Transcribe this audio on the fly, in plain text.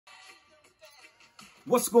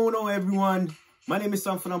What's going on, everyone? My name is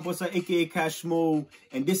Sanfanamposa, aka CashMo,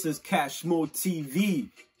 and this is CashMoTv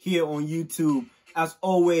here on YouTube. As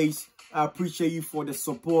always, I appreciate you for the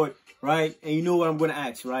support, right? And you know what I'm gonna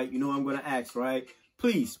ask, right?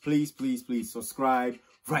 Please, please, please, please subscribe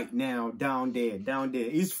right now, down there.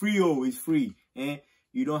 It's free, it's free, and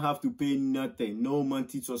you don't have to pay nothing, no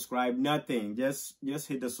monthly subscribe, nothing. Just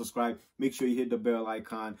hit the subscribe. Make sure you hit the bell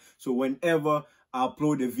icon, so whenever I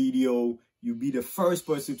upload a video, you'll be the first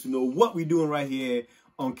person to know what we're doing right here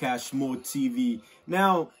on CashMoTv.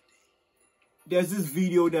 Now, there's this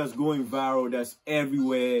video that's going viral, that's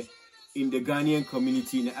everywhere in the Ghanaian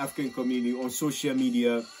community, in the African community, on social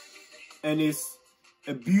media. And it's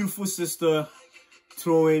a beautiful sister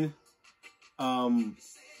throwing her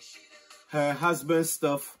husband's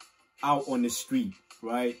stuff out on the street,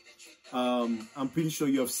 right? I'm pretty sure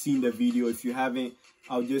you have seen the video. If you haven't,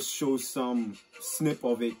 I'll just show some snip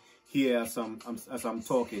of it here as I'm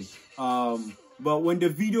talking. But when the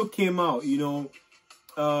video came out,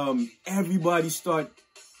 everybody start,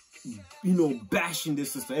 bashing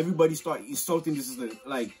this sister. Everybody start insulting this sister,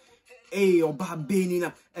 like, hey, Oba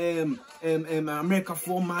Benina, America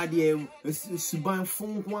for Madia, Siban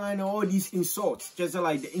Funk Wine, all these insults. Just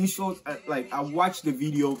like the insults, like I watched the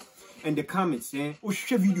video and the comments, oh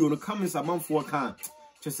shit, video, the comments about for can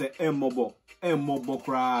just say mobo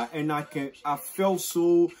cry, and I felt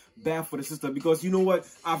so bad for the sister, because you know what,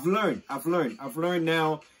 I've learned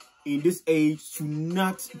now in this age to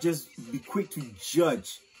not just be quick to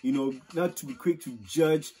judge, not to be quick to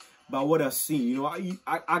judge by what I've seen.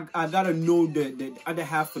 I gotta know the other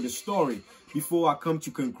half of the story before I come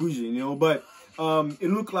to conclusion, but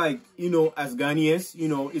it looked like, as Ghanaians,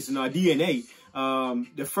 it's in our DNA.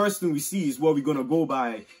 The first thing we see is what we're gonna go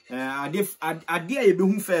by. I dare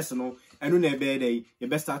you first, and on a day, you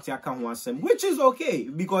best start to account one sem, which is okay,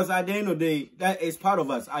 because at the end of the day, that is part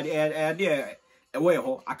of us. I dare away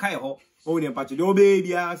ho, I can't ho, only a patch of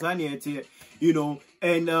baby, and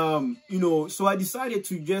so I decided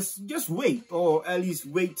to just wait, or at least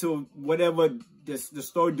wait till whatever the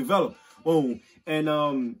story develop.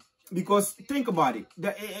 And because think about it,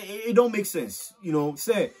 it don't make sense,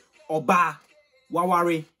 say Oba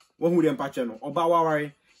Wawari, one who them patch Oba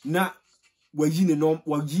Wawari, not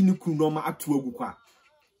wajini kunoma atuagukwa.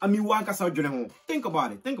 I mean, think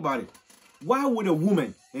about it. Why would a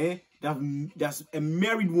woman, that's a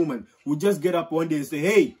married woman, would just get up one day and say,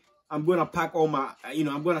 hey, I'm gonna pack all my,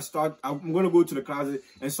 I'm gonna go to the closet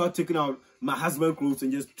and start taking out my husband's clothes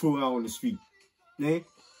and just throw it out on the street.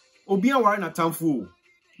 Obian wearing a fool.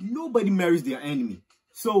 Nobody marries their enemy.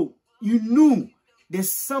 So you knew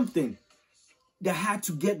there's something that had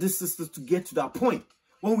to get this sister to get to that point.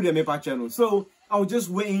 When would they make our channel? So I was just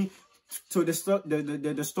waiting till the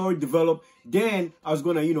story developed. Then I was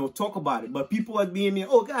gonna, talk about it. But people are being me,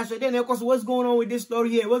 oh gosh, then of course, what's going on with this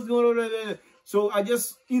story here? What's going on? So I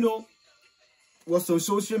just, was on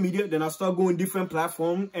social media. Then I started going different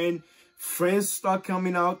platforms, and friends start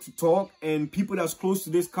coming out to talk, and people that's close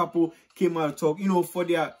to this couple came out to talk. For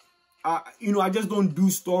their, I just don't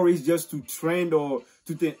do stories just to trend or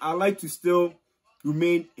to think. I like to still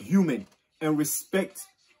remain human and respect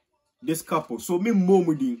this couple. So me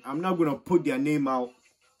Momudi, I'm not gonna put their name out.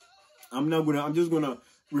 I'm just gonna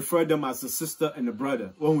refer them as a sister and a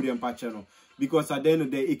brother. One with them channel. Because at the end of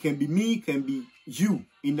the day, it can be me, it can be you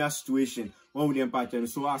in that situation. One with them channel.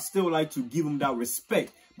 So I still like to give them that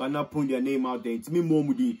respect by not putting their name out there. It's me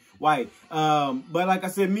Momudi. Why? But like I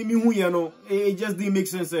said, me who it just didn't make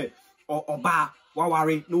sense. Oba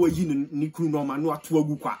Wawari no nikru no no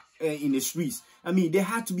atuagukwa in the streets. I mean, there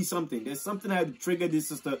had to be something. There's something that had to trigger this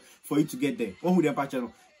sister for you to get there. One with their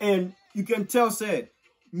channel. And you can tell, said,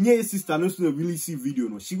 Nye sister knows to really see video.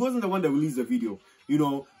 No, she wasn't the one that released the video.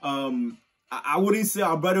 I wouldn't say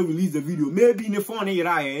our brother released the video. Maybe in the phone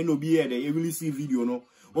and no be here they really see video. No,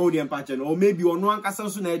 one with their channel. Or maybe on one castle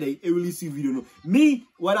they really see video. No, me,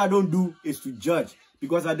 what I don't do is to judge,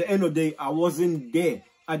 because at the end of the day, I wasn't there.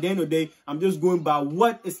 At the end of the day, I'm just going by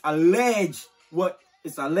what is alleged.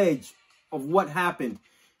 Of what happened.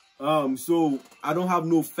 So I don't have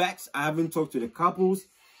no facts. I haven't talked to the couples,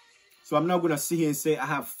 so I'm not gonna sit here and say I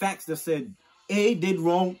have facts that said A did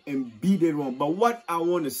wrong and B did wrong. But what I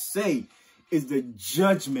want to say is the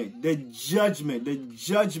judgment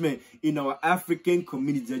in our African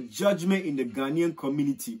community, the judgment in the Ghanaian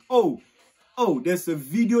community. Oh, there's a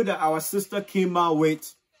video that our sister came out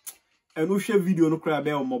with. And no share video no cry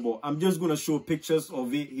about mobile. I'm just gonna show pictures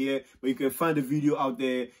of it here, but you can find the video out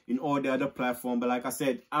there in all the other platforms. But like I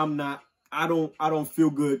said, I don't feel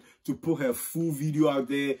good to put her full video out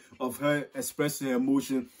there of her expressing her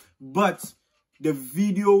emotion. But the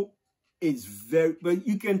video is very, but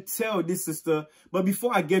you can tell this sister. But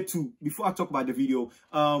before I talk about the video,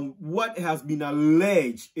 what has been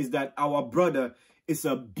alleged is that our brother is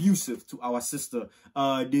abusive to our sister.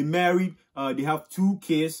 They married, they have 2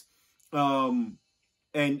 kids, and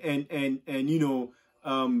you know,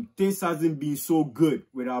 things hasn't been so good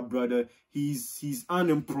with our brother. He's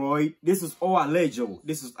unemployed. This is all alleged.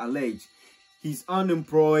 This is alleged. He's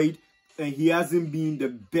unemployed, and he hasn't been the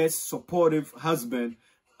best supportive husband.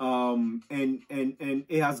 And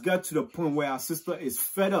it has got to the point where our sister is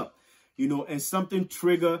fed up, you know, and something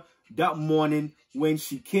triggered that morning when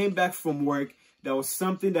she came back from work. There was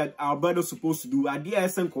something that our brother was supposed to do.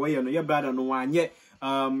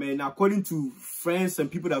 And according to friends and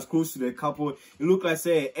people that's close to the couple, it looked like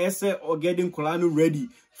say Ese or getting Kolano ready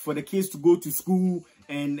for the kids to go to school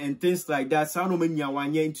and things like that. So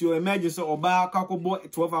into imagine so oba kakobo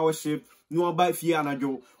 12-hour shift. No about fia na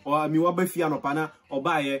jo or mi wa ba fia no pana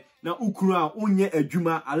oba ye na ukura onye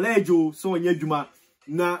adwuma alejo so onye adwuma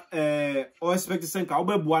na or expect senka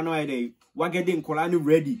obebua no dey wa getting Kolano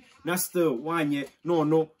ready na still wanye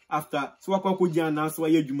no after so wakwa gyan na so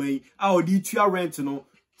ye adwuma yi a odi tua rent no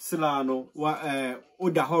sila no wa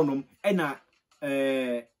oda honom e na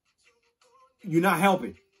you're not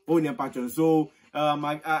helping on your patron. So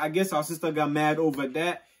I guess our sister got mad over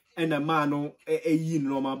that. And the man,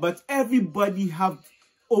 normal. But everybody have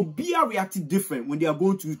Obia reacted different when they are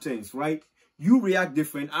going through things, right? You react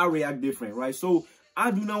different, I react different, right? So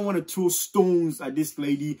I do not want to throw stones at this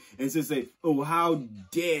lady and say, oh, how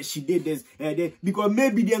dare she did this, because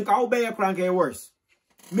maybe they can obey a crank worse.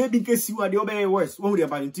 Maybe because you are the obey worse. What would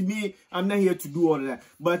about it? To me, I'm not here to do all of that.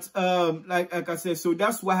 But like I said, so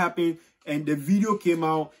that's what happened, and the video came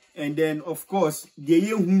out, and then of course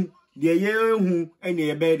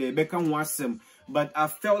but I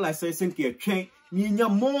felt like saying we need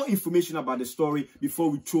more information about the story before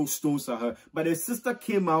we throw stones at her. But the sister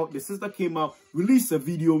came out, released a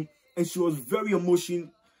video, and she was very emotional.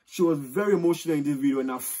 She was very emotional in this video, and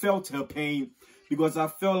I felt her pain because I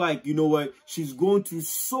felt like, you know what, she's going through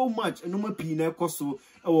so much, and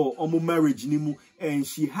marriage, and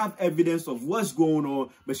she have evidence of what's going on,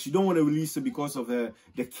 but she don't want to release it because of the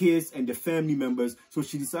kids and the family members. So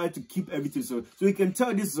she decided to keep everything. So you can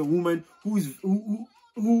tell this is a woman who is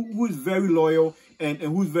very loyal and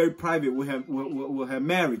who's very private with her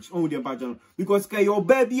marriage. Because your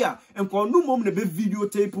baby and call no moment the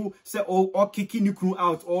videotape say or kicking the crew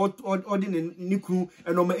out or the crew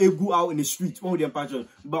and go out in the street.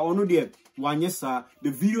 But on there. The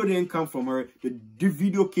video didn't come from her. The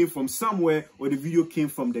video came from somewhere, or the video came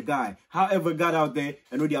from the guy. However, got out there.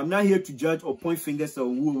 I'm not here to judge or point fingers or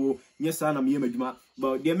woo. Yes, I'm here,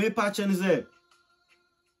 but the main part is there.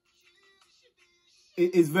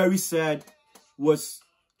 It's very sad. Was,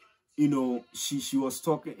 you know, she was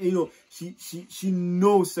talking. You know, she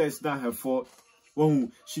knows that it's not her fault. Well,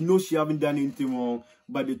 she knows she haven't done anything wrong,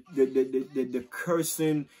 but the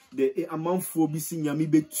cursing, the amount for being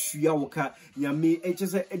yami be tuyawoka yami, it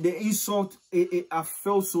just the insult. I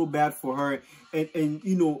felt so bad for her, and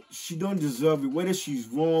you know she don't deserve it. Whether she's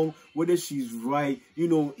wrong, whether she's right, you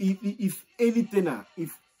know, if anything,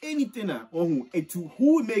 to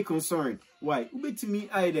who may concern, why? Ube to me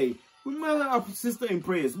either. We might have sister in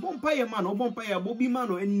prayers. Bompire man or bompire Bobby man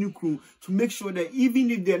or any new crew to make sure that even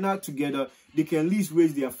if they're not together, they can at least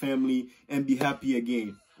raise their family and be happy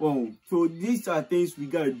again. Oh, so these are things we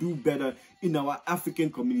gotta do better in our African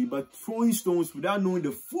community. But throwing stones without knowing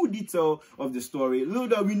the full detail of the story, little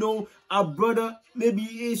that we know our brother, maybe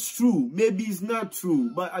it's true, maybe it's not true.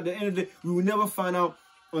 But at the end of the day, we will never find out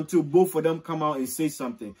until both of them come out and say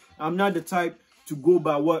something. I'm not the type to go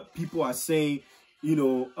by what people are saying, you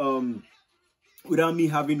know, without me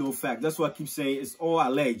having no facts. That's what I keep saying. It's all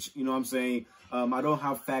alleged. You know what I'm saying? I don't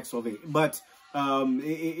have facts of it. But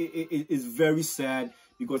it's very sad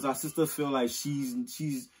because our sister feel like she's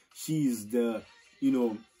the, you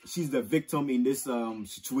know, she's the victim in this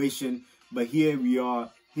situation. But here we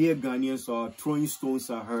are. Here Ghanaians are throwing stones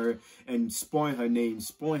at her and spoiling her name,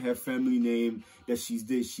 spoiling her family name, that she's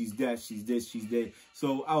this, she's that, she's this, she's that.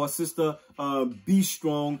 So our sister, be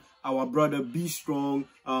strong. Our brother, be strong,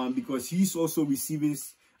 because he's also receiving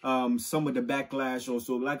some of the backlash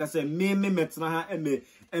also. Like I said, me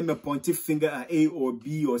pointing finger at A or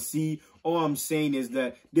B or C. All I'm saying is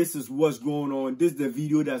that this is what's going on. This is the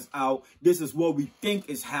video that's out. This is what we think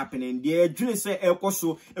is happening. They didn't say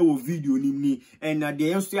also a video ni and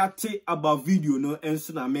they also say about video no and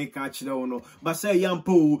so na make catch no. But say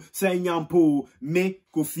yampo me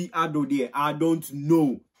Kofi Ado there. I don't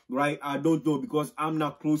know. right? I don't know because I'm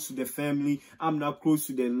not close to the family. I'm not close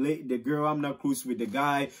to the girl. I'm not close with the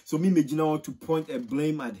guy. So me want to point a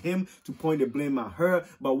blame at him, to point a blame at her.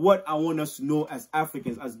 But what I want us to know as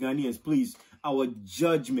Africans, as Ghanaians, please, our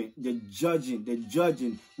judgment, the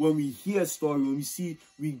judging, when we hear a story, when we see,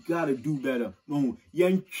 we gotta do better.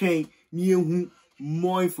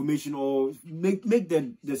 More information or make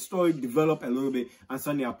the story develop a little bit and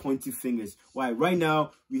suddenly are pointing fingers. Why? Right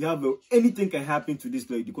now, we have anything can happen to this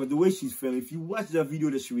lady because the way she's feeling, if you watch that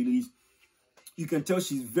video that she released, you can tell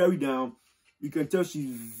she's very down. You can tell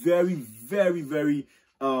she's very, very, very,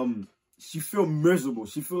 she feel miserable.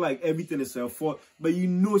 She feel like everything is her fault, but you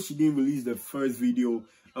know she didn't release the first video.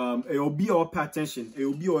 It will be our pay attention. It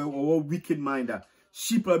will be our wicked minder.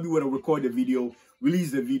 She probably would have recorded the video,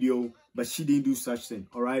 released the video, but she didn't do such thing.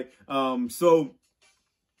 All right.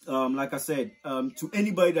 Like I said, to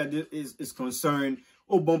anybody that is concerned,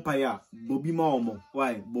 Bompaya, Bobby Momo.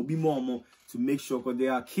 Why? Bobby Momo, to make sure because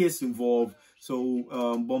there are kids involved. So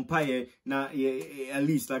Bompaya, now at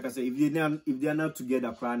least, like I said, if they're not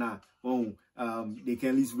together, they can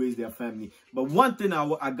at least raise their family. But one thing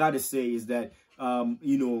I gotta say is that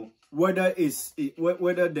you know, whether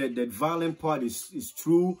the violent part is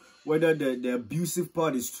true, whether the abusive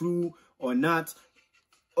part is true or not,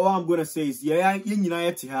 all I'm gonna say is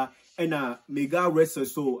and may God rest her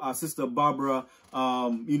soul. Our sister Barbara,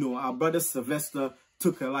 you know, our brother Sylvester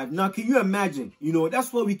took her life. Now, can you imagine? You know,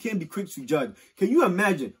 that's why we can't be quick to judge. Can you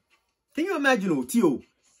imagine? Can you imagine, Tio,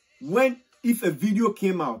 if a video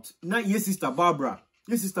came out, not your sister Barbara,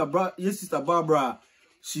 your sister Barbara,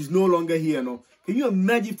 she's no longer here, no. Can you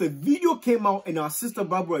imagine if a video came out and our sister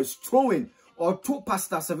Barbara is throwing or to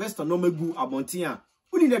Pastor Sylvester no megu abontia?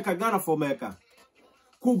 Who did that Ghana for America?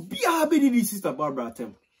 Could be a baby sister Barbara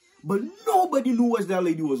attempt. But nobody knew what that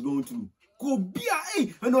lady was going to do. Could be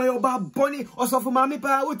a I know about Bonnie or so for mommy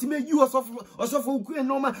pa what to make you or so for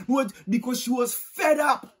normal because she was fed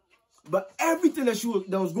up. But everything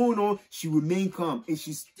that was going on, she remained calm and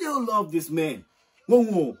she still loved this man.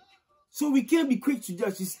 Whoa. So we can't be quick to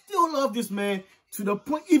judge. She still loved this man to the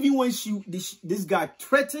point, even when this guy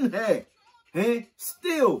threatened her,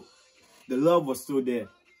 still the love was still there.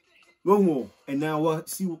 And now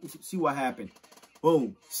see what happened.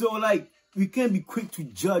 So like we can't be quick to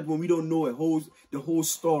judge when we don't know the whole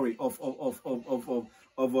story of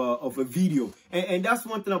a video. And that's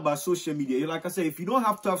one thing about social media. Like I said, if you don't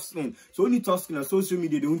have tough skin, so only tough skin on social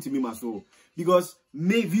media, they won't me my soul. Because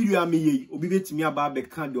me video me obi to me about the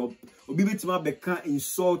kind of obi to me about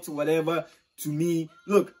insult whatever to me.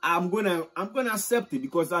 Look, I'm gonna accept it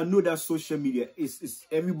because I know that social media is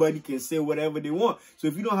everybody can say whatever they want. So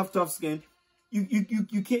if you don't have tough skin,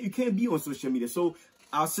 you can't be on social media. So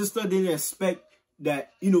our sister didn't expect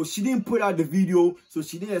that, you know, she didn't put out the video, so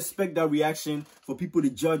she didn't expect that reaction for people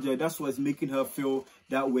to judge her. That's what's making her feel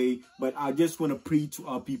that way. But I just want to pray to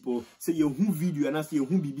our people. Say your who video and I say your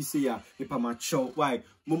who BBC ya if I'm a show. Why?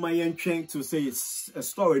 Mama yan trying to say it's a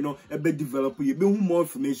story, no, a bit developer. You be more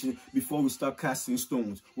information before we start casting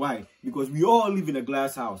stones. Why? Because we all live in a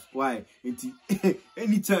glass house. Why?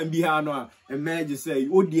 Anytime behind a man just say,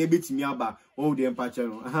 oh dear bit me about oh the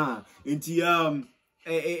empire.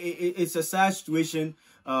 It's a sad situation,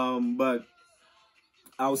 but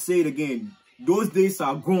I'll say it again. Those days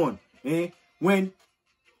are gone. When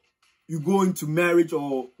you go into marriage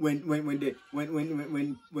or when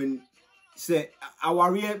say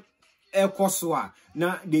our koswa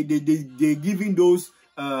now they giving those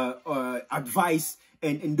advice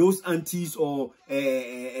and those aunties or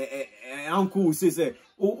uncle who say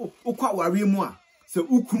oh kwa wari mo so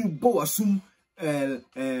ukunu bo asum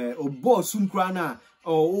or bo asum krana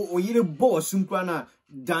or yere bo asum krana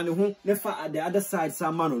dan ho nefa at the other side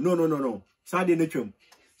samano no side no twem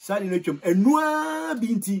and noa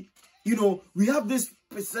binti. You know, we have this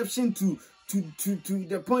perception to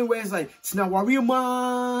the point where it's like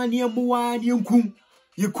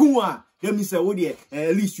let me say, oh dear,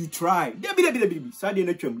 at least you try.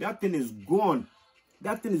 That thing is gone.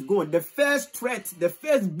 That thing is gone. The first threat, the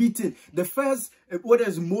first beating, the first what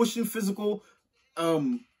is emotion, physical,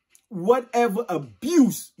 whatever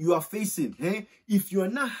abuse you are facing, if you are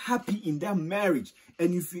not happy in that marriage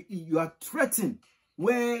and if you are threatened,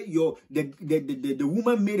 where the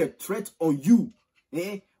woman made a threat on you,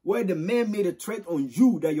 where the man made a threat on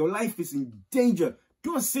you that your life is in danger,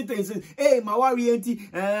 don't sit there and say, hey, my worry auntie,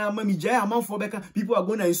 people are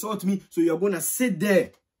going to insult me, so you're going to sit there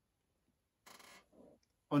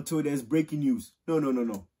until there's breaking news.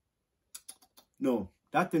 No,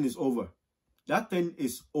 that thing is over. That thing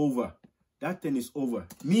is over. That thing is over.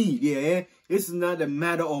 Me, it's not a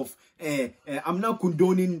matter of, I'm not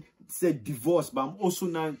condoning said divorce, but I'm also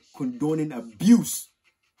not condoning abuse.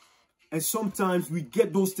 And sometimes we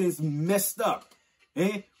get those things messed up.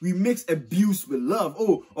 We mix abuse with love.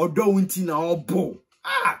 Oh, although intina all bo.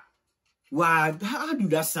 Ah, wow, how do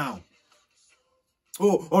that sound?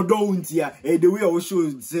 Oh, although intia, the way I will show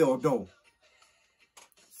say although.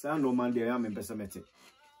 Sound no man there, I'm in pessimist.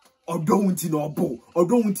 Although intina bo,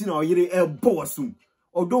 although intina yere el bo asum,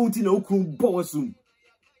 although intina okun bo asum.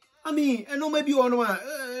 I mean, I know maybe you know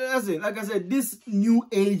that's it. Like I said, this new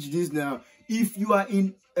age, this now, if you are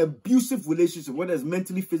in abusive relationship, whether it's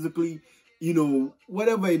mentally, physically, you know,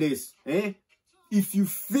 whatever it is, if you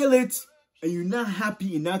feel it and you're not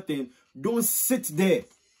happy in that thing, don't sit there.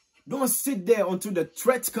 Don't sit there until the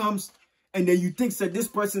threat comes and then you think that this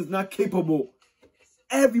person is not capable.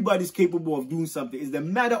 Everybody's capable of doing something. It's the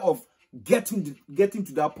matter of getting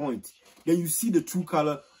to that point. Then you see the true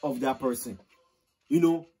color of that person. You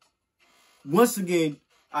know, once again,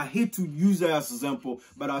 I hate to use that as an example,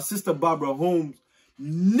 but our sister Barbara Holmes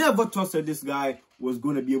never thought that this guy was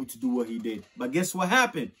going to be able to do what he did. But guess what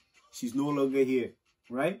happened? She's no longer here,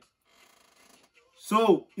 right?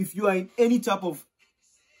 So if you are in any type of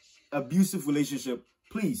abusive relationship,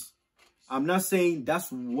 please, I'm not saying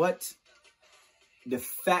that's what the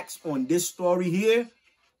facts on this story here,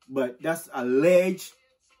 but that's alleged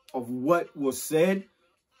of what was said,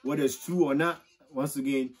 whether it's true or not. Once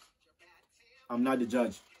again, I'm not the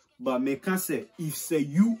judge, but me can say, if say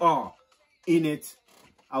you are in it,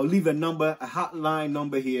 I'll leave a number, a hotline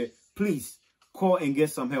number here. Please call and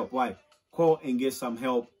get some help. Why? Call and get some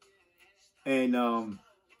help. And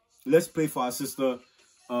let's pray for our sister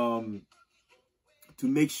to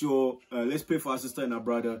make sure, let's pray for our sister and our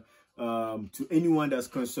brother. To anyone that's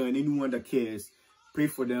concerned, anyone that cares, pray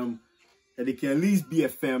for them that they can at least be a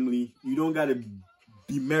family. You don't got to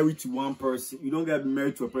be married to one person. You don't got to be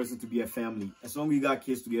married to a person to be a family. As long as you got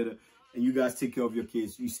kids together and you guys take care of your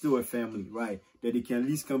kids, you're still a family, right? That they can at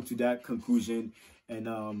least come to that conclusion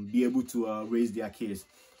and be able to raise their kids.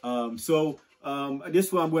 So this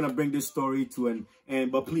is why I'm going to bring this story to an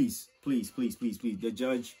end. But please, the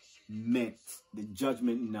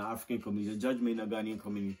judgment in the African community, the judgment in the Ghanaian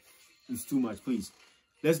community is too much. Please,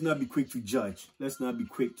 let's not be quick to judge. Let's not be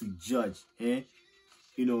quick to judge. You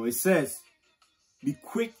know, it says, be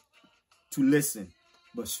quick to listen,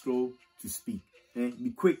 but slow to speak.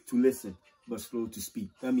 Be quick to listen, but slow to speak.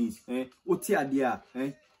 That means, oti adia,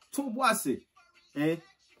 to wase, tie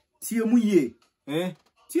muye,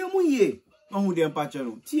 oh, the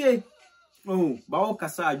empachano, tie, oh, bao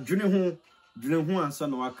kasa, dune ho ansa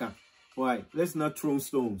no aka. Why? Let's not throw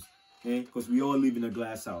stones, because we all live in a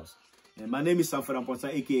glass house. And my name is Sanford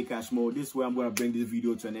Amponsa, aka CashMo. This is where I'm gonna bring this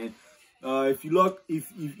video to an end. If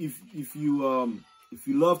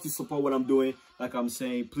you love to support what I'm doing, like I'm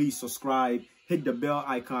saying, please subscribe, hit the bell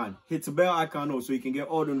icon. Hit the bell icon also so you can get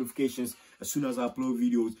all the notifications as soon as I upload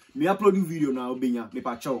videos. Me upload a video now, me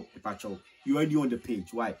pacho. You already on the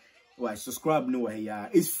page. Why? Subscribe no way.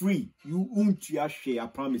 It's free. You won't share, I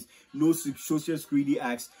promise. No social security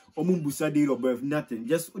acts. Omumbusa date of birth, nothing.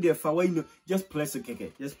 Just press a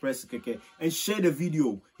keke. And share the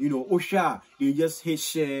video. You know, Osha, you just hit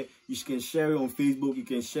share. You can share it on Facebook, you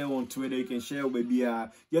can share it on Twitter, you can share it with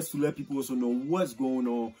just to let people also know what's going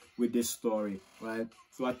on with this story, right?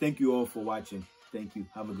 So I thank you all for watching. Thank you.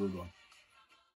 Have a good one.